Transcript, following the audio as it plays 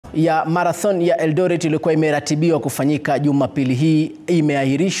ya marathon ya Eldoret ilikuwa imeratibiwa kufanyika Jumapili hii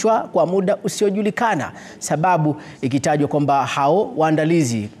imeahirishwa kwa muda usiojulikana, sababu ikitajwa kwamba hao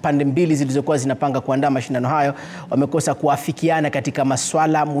waandalizi pande mbili zilizokuwa zinapanga kuandaa mashindano hayo wamekosa kuafikiana katika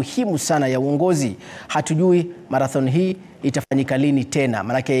masuala muhimu sana ya uongozi. Hatujui marathon hii itafanyika lini tena,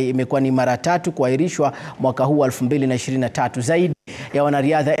 manake imekuwa ni mara 3 kuahirishwa mwaka huu 2023. Zaidi ya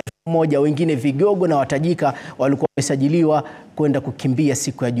wanariadha 1000 wengine vigogo na watajika walikuwa wamesajiliwa kwenda kukimbia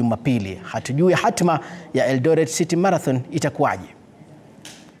siku ya Jumapili. Hatujui hatima ya Eldoret City Marathon itakuwaje.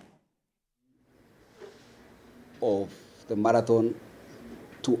 Of the marathon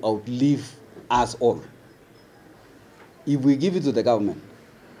to outlive us all. If we give it to the government,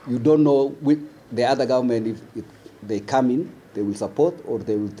 you don't know with the other government if they come in, they will support or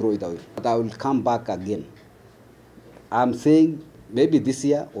they will throw it away. But I will come back again. I'm saying maybe this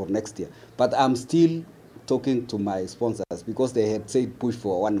year or next year, but I'm still talking to my sponsors because they had said push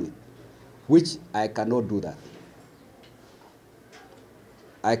for 1 week, which I cannot do that.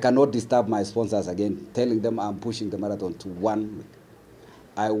 I cannot disturb my sponsors again, telling them I'm pushing the marathon to 1 week.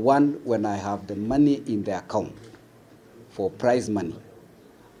 I want, when I have the money in the account for prize money,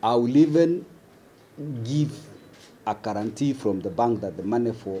 I will even give a guarantee from the bank that the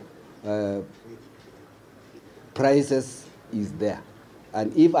money for prizes is there.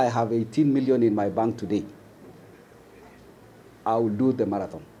 And if I have 18 million in my bank today, I will do the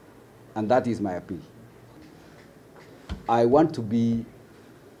marathon. And that is my appeal. I want to be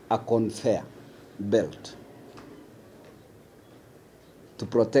a conveyor belt to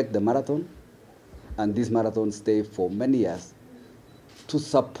protect the marathon, and this marathon stay for many years to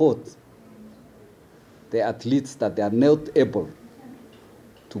support the athletes that they are not able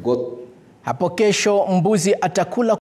to go. Hapo kesho mbuzi atakula